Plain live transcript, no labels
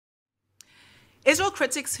Israel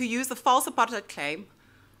critics who use the false apartheid claim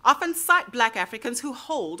often cite black Africans who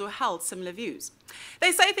hold or held similar views.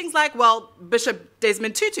 They say things like, well, Bishop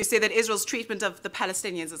Desmond Tutu said that Israel's treatment of the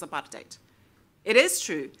Palestinians is apartheid. It is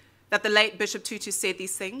true that the late Bishop Tutu said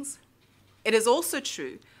these things. It is also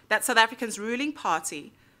true that South Africa's ruling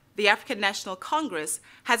party, the African National Congress,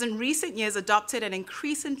 has in recent years adopted an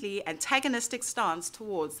increasingly antagonistic stance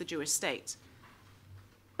towards the Jewish state.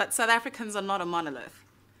 But South Africans are not a monolith.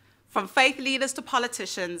 From faith leaders to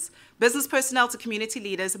politicians, business personnel to community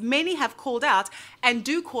leaders, many have called out and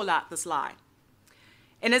do call out this lie.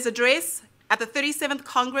 In his address at the 37th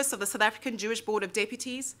Congress of the South African Jewish Board of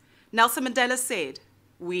Deputies, Nelson Mandela said,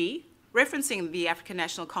 "We," referencing the African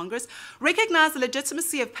National Congress, "recognize the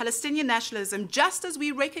legitimacy of Palestinian nationalism just as we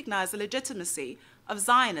recognize the legitimacy of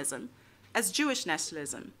Zionism as Jewish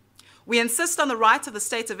nationalism. We insist on the right of the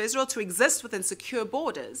State of Israel to exist within secure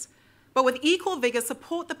borders, but with equal vigor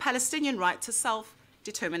support the Palestinian right to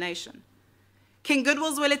self-determination." King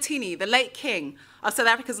Goodwill Zwelithini, the late king of South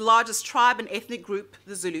Africa's largest tribe and ethnic group,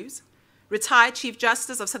 the Zulus, retired Chief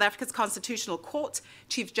Justice of South Africa's Constitutional Court,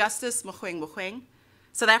 Chief Justice Mogoeng,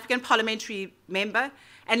 South African parliamentary member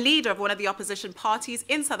and leader of one of the opposition parties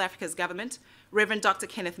in South Africa's government, Reverend Dr.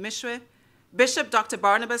 Kenneth Meshoe, Bishop Dr.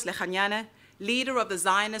 Barnabas Lechanyana, leader of the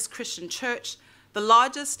Zionist Christian Church, the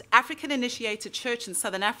largest African-initiated church in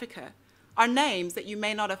Southern Africa, are names that you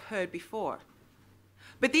may not have heard before.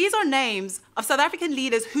 But these are names of South African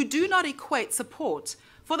leaders who do not equate support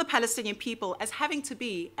for the Palestinian people as having to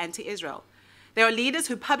be anti-Israel. They are leaders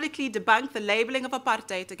who publicly debunk the labeling of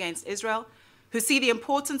apartheid against Israel, who see the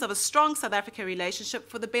importance of a strong South Africa relationship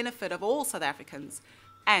for the benefit of all South Africans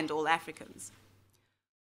and all Africans.